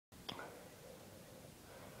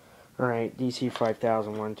Alright, DC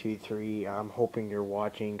 500123, I'm hoping you're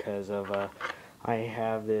watching because of, I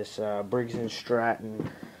have this Briggs & Stratton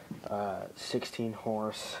 16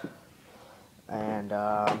 horse, and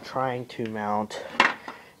I'm trying to mount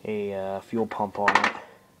a fuel pump on it,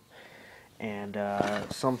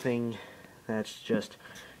 and something that's just,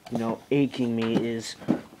 aching me is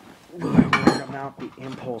where to mount the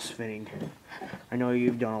impulse fitting. I know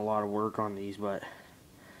you've done a lot of work on these, but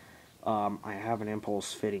I have an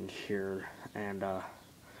impulse fitting here, and of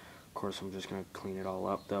course I'm just going to clean it all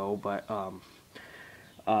up though, but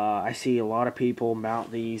I see a lot of people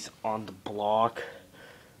mount these on the block,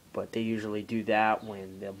 but they usually do that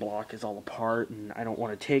when the block is all apart, and I don't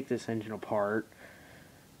want to take this engine apart.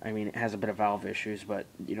 I mean, it has a bit of valve issues, but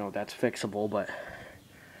that's fixable, but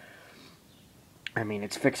I mean,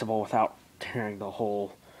 it's fixable without tearing the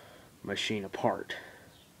whole machine apart.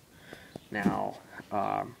 Now,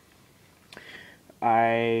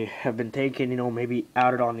 I have been thinking, maybe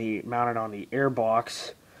mounted on the air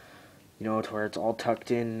box, to where it's all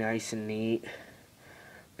tucked in nice and neat.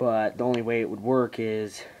 But the only way it would work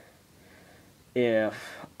is if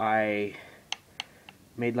I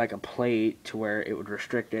made like a plate to where it would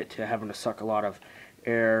restrict it to having to suck a lot of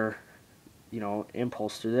air,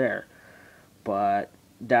 impulse through there. But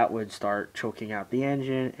that would start choking out the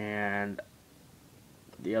engine, and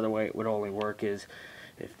the other way it would only work is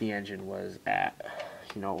if the engine was at,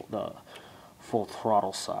 the full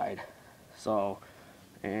throttle side. So,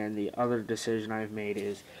 and the other decision I've made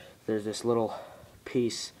is there's this little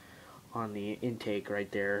piece on the intake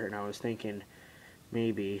right there, and I was thinking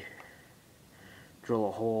maybe drill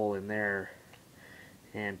a hole in there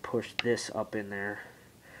and push this up in there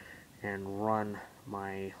and run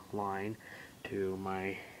my line to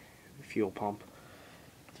my fuel pump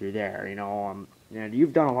through there. And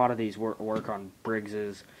you've done a lot of these work on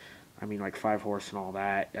Briggs's, I mean, like 5 horse and all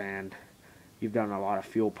that, and you've done a lot of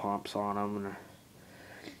fuel pumps on them,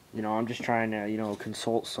 and I'm just trying to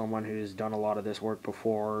consult someone who's done a lot of this work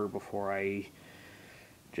before I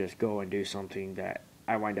just go and do something that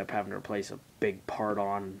I wind up having to replace a big part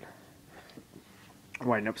on,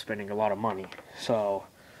 wind up spending a lot of money. So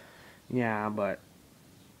yeah, but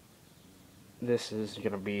this is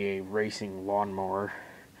going to be a racing lawnmower.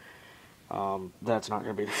 That's not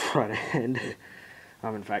going to be the front end.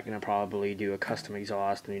 I'm in fact going to probably do a custom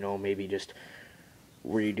exhaust, and maybe just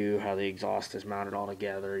redo how the exhaust is mounted all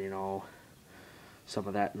together, some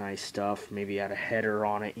of that nice stuff, maybe add a header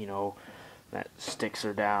on it, that sticks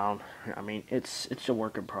her down. I mean, it's a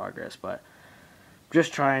work in progress, but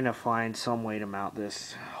just trying to find some way to mount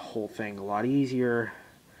this whole thing a lot easier.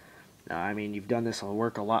 I mean, you've done this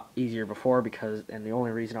work a lot easier before, and the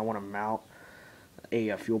only reason I want to mount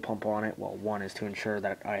a fuel pump on it, well, one is to ensure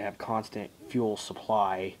that I have constant fuel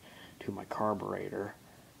supply to my carburetor,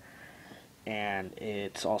 and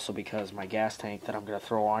it's also because my gas tank that I'm going to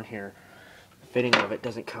throw on here, the fitting of it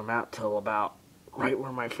doesn't come out till about right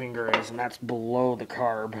where my finger is, and that's below the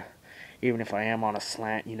carb. Even if I am on a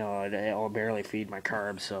slant, it'll barely feed my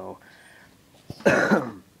carb. So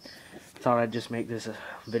thought I'd just make this a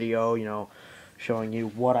video, showing you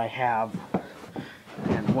what I have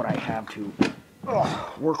and what I have to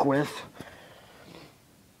work with.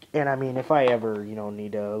 And I mean, if I ever,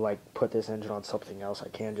 need to like put this engine on something else, I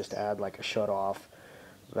can just add like a shut-off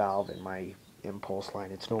valve in my impulse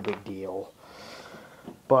line. It's no big deal.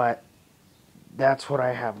 But that's what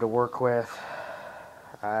I have to work with.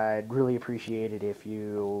 I'd really appreciate it if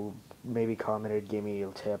you maybe commented, gave me a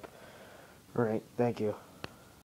tip. Alright, thank you.